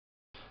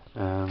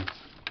A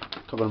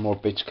couple more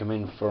bits come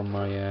in for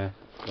my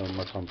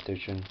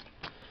competition.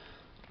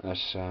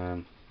 That's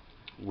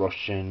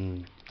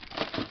Russian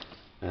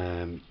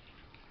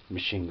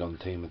machine gun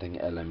team, I think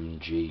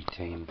LMG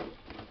team.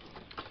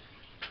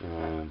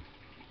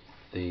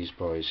 These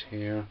boys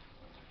here,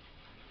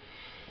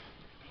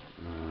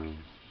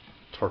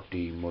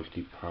 30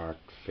 multi-part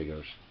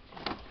figures.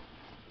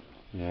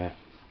 Yeah,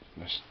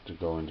 that's to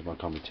go into my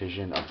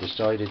competition. I've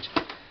decided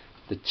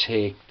to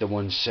take the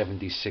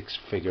 176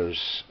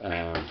 figures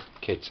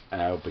kits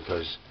out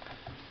because,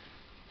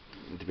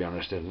 to be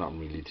honest, there's nothing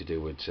really to do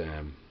with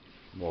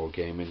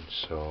wargaming,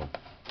 so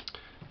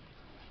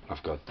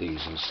I've got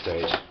these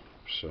instead.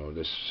 So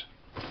this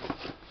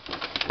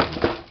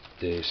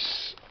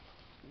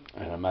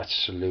and I'm at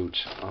Salute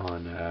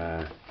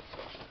on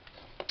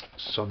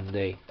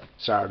Saturday,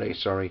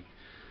 sorry.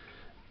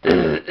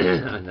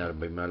 And that'll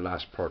be my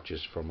last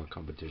purchase for my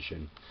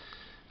competition,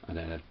 and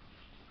then I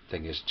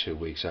think it's 2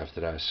 weeks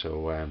after that.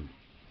 So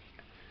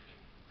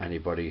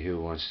anybody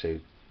who wants to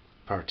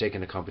partake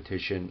in the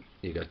competition,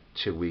 you got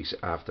 2 weeks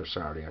after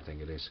Saturday, I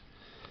think it is.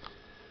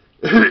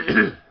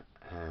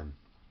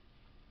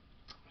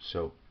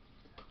 So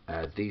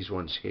these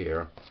ones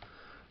here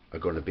are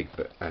going to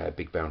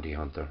Big Bounty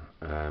Hunter.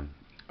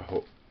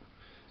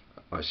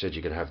 I said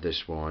you could have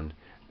this one,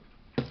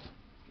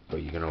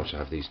 but you can also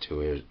have these two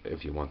here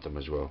if you want them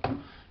as well.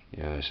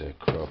 Yeah, it's a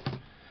crop.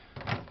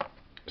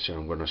 So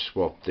I'm going to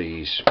swap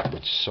these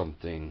with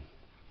something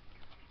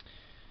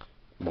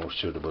more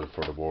suitable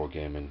for the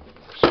wargaming,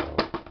 so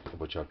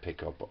which I'll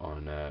pick up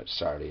on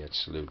Saturday at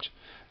Salute.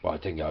 Well, I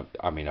think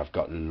I've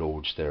got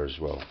loads there as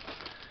well.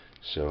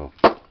 So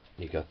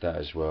you got that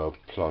as well,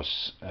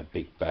 plus a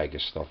big bag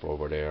of stuff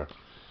over there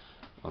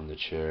on the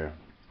chair.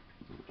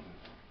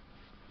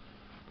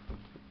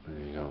 There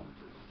you go.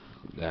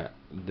 That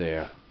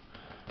there.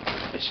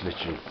 It's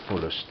literally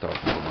full of stuff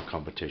for my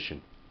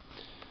competition.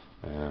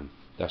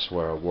 That's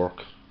where I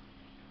work.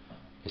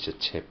 It's a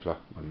tipler.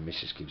 My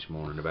missus keeps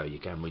moaning about it. You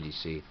can't really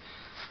see,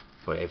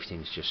 but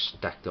everything's just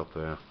stacked up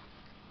there.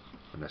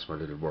 And that's my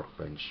little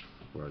workbench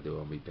where I do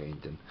all my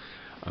painting.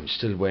 I'm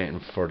still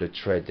waiting for the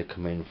thread to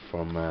come in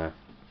from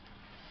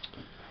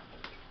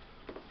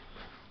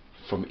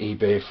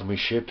eBay for my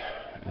ship.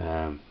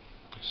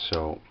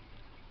 So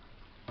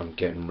I'm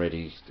getting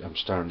ready. I'm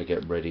starting to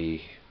get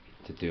ready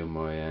to do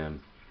my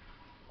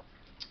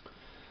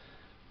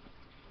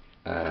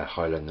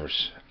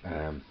Highlanders.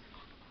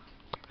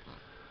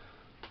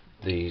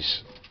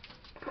 These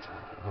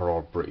are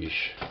all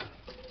British,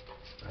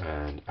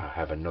 and I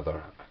have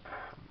another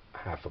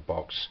half a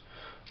box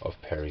of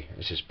Perry.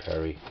 This is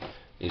Perry.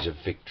 These are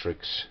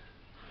Victrix.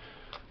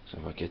 So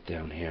if I get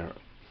down here,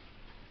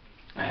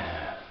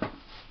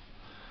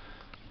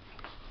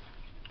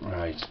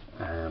 right,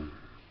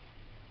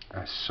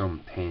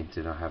 some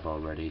painted I have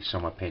already.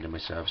 Some I painted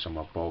myself, some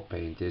I bought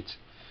painted.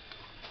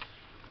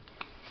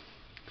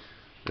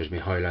 There's my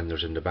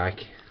Highlanders in the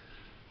back.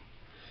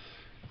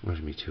 Where's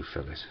me two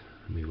fellas?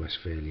 Me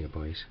Westphalia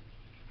boys.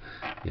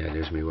 Yeah,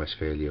 there's me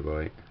Westphalia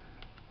boy.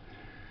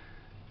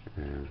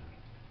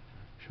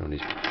 Showing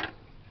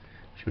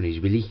his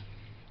willy.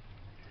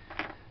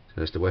 So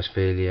that's the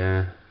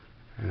Westphalia.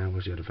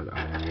 Where's the other fella? Oh,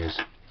 there he is.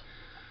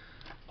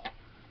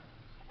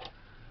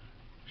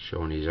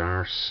 Showing his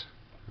arse.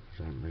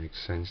 Does that make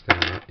sense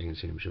there? You can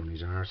see him showing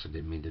his arse. I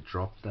didn't mean to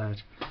drop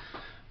that.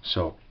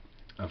 So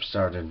I've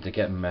started to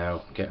get them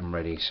out, get them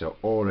ready. So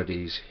all of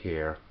these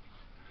here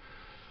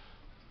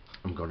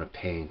I'm gonna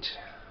paint.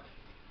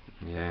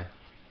 Yeah.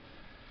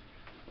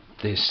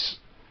 This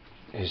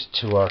is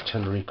 2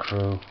 artillery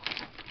crew.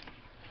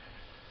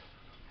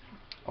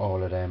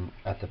 All of them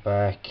at the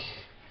back.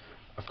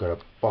 I've got a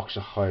box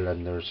of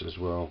Highlanders as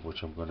well,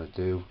 which I'm gonna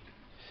do.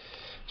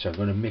 So I'm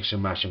gonna mix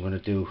and match. I'm gonna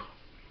do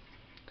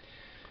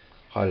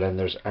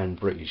Highlanders and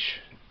British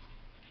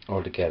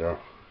all together,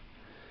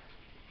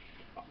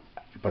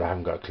 but I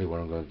haven't got a clue what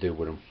I'm going to do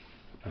with them.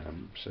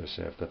 So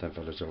say I've got them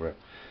fellas over there,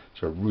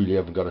 so I really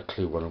haven't got a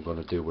clue what I'm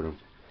going to do with them.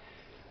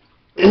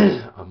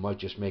 I might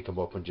just make them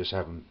up and just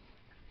have them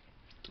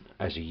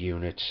as a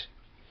unit.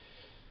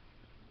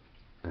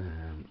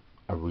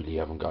 I really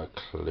haven't got a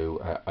clue.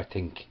 I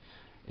think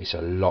it's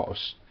a lot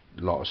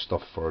of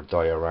stuff for a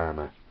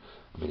diorama.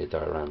 I mean, a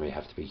diorama you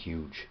have to be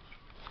huge.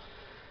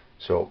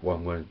 So what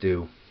I'm going to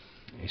do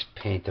is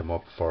paint them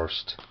up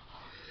first,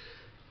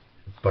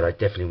 but I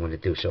definitely want to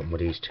do something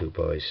with these two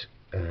boys,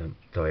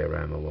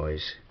 diorama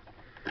wise.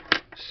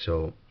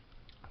 So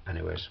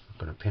anyways, I'm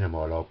going to pin them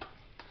all up.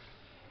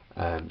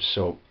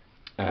 So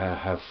I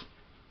have,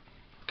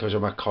 because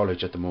I'm at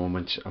college at the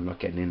moment, I'm not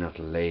getting in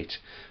until late,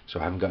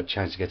 so I haven't got a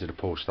chance to get to the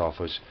post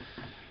office.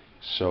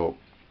 So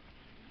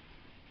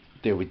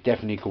they would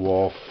definitely go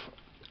off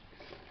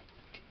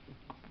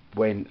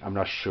when, I'm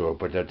not sure,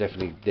 but they're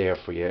definitely there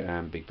for you.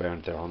 Big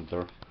Bounty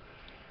Hunter.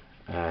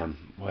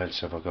 What else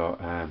have I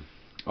got?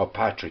 Oh,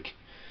 Patrick,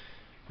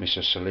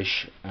 Mr.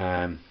 Salish.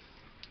 I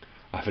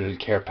have a little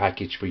care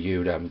package for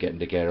you that I'm getting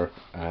together.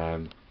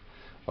 I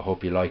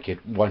hope you like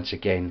it. Once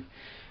again,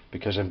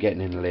 because I'm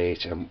getting in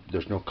late,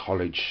 there's no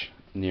college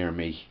near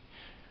me.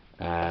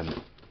 No,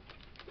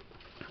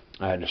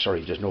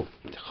 sorry, there's no,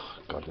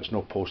 God, there's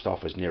no post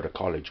office near the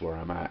college where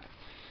I'm at.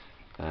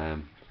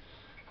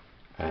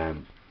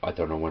 I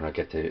don't know when I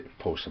get to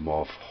post them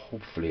off.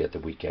 Hopefully at the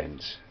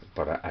weekends.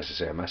 But as I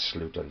say, I'm at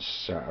Sloot on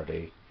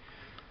Saturday,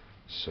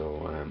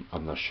 so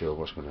I'm not sure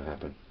what's going to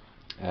happen.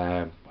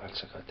 What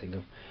else I got to think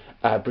of?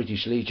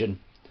 British Legion.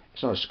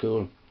 It's not a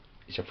school.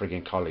 It's a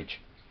frigging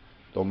college.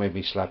 Don't make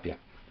me slap you.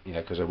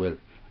 Yeah, because I will.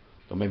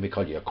 Don't make me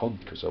call you a cunt,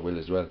 because I will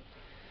as well.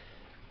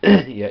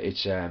 Yeah,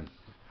 it's a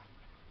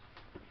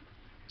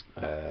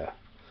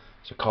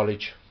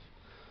college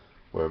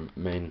where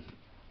men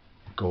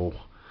go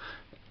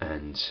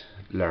and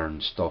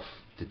learn stuff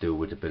to do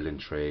with the building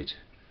trade.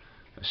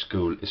 A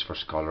school is for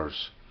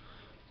scholars,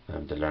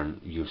 to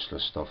learn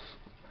useless stuff.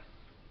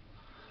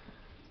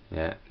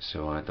 Yeah,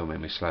 so don't make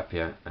me slap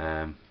you.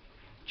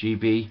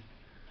 GB,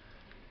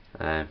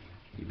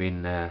 you've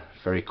been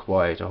very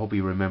quiet. I hope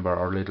you remember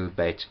our little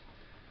bet,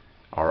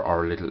 or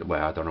our little,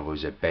 well, I don't know if it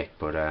was a bet,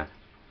 but I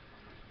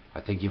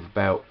think you've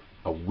about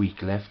a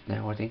week left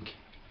now. I think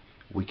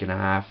week and a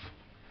half.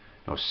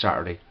 No,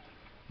 Saturday,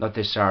 not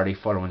this Saturday,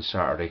 following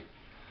Saturday.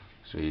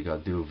 So you got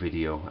to do a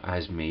video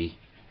as me.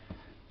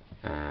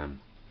 I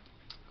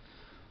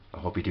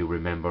hope you do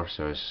remember.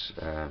 So it's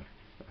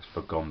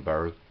for Gun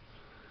Barrel.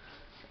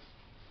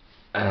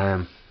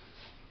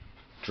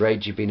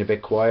 Dredge, you've been a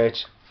bit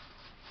quiet.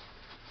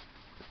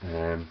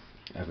 I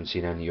haven't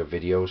seen any of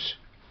your videos.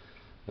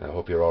 I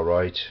hope you're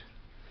alright.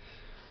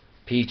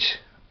 Pete,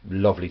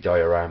 lovely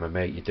diorama,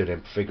 mate. You did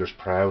them figures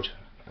proud.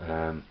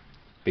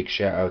 Big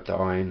shout out to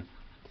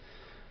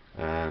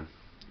Ian.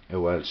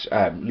 Who else?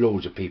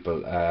 Loads of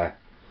people.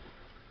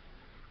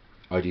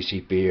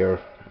 IDC Beer,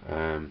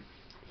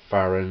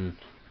 Farron,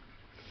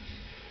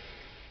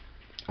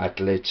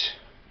 Atlet.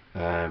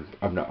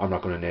 I'm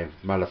not going to name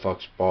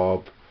Malafox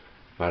Bob,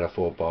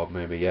 Malafort Bob,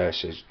 maybe.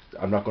 Yes,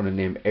 I'm not going to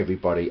name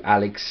everybody.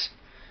 Alex,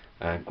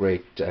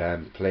 great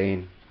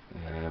playing.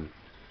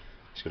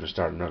 He's going to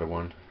start another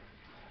one.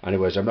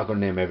 Anyways, I'm not going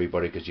to name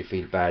everybody because you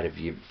feel bad if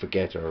you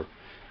forget. Or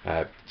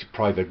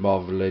private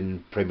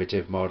modelling,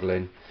 primitive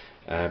modelling,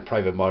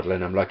 private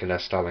modelling. I'm liking that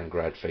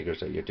Stalingrad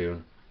figures that you're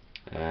doing.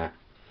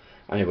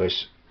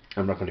 Anyways,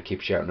 I'm not going to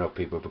keep shouting out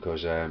people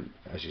because,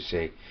 as you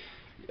say,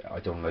 I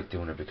don't like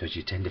doing it because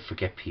you tend to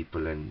forget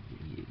people and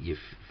you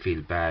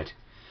feel bad.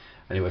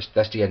 Anyways,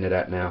 that's the end of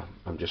that now.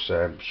 I'm just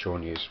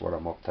showing you what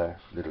I'm up to,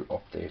 little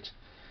update.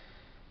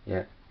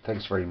 Yeah,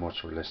 thanks very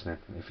much for listening,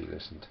 if you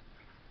listened.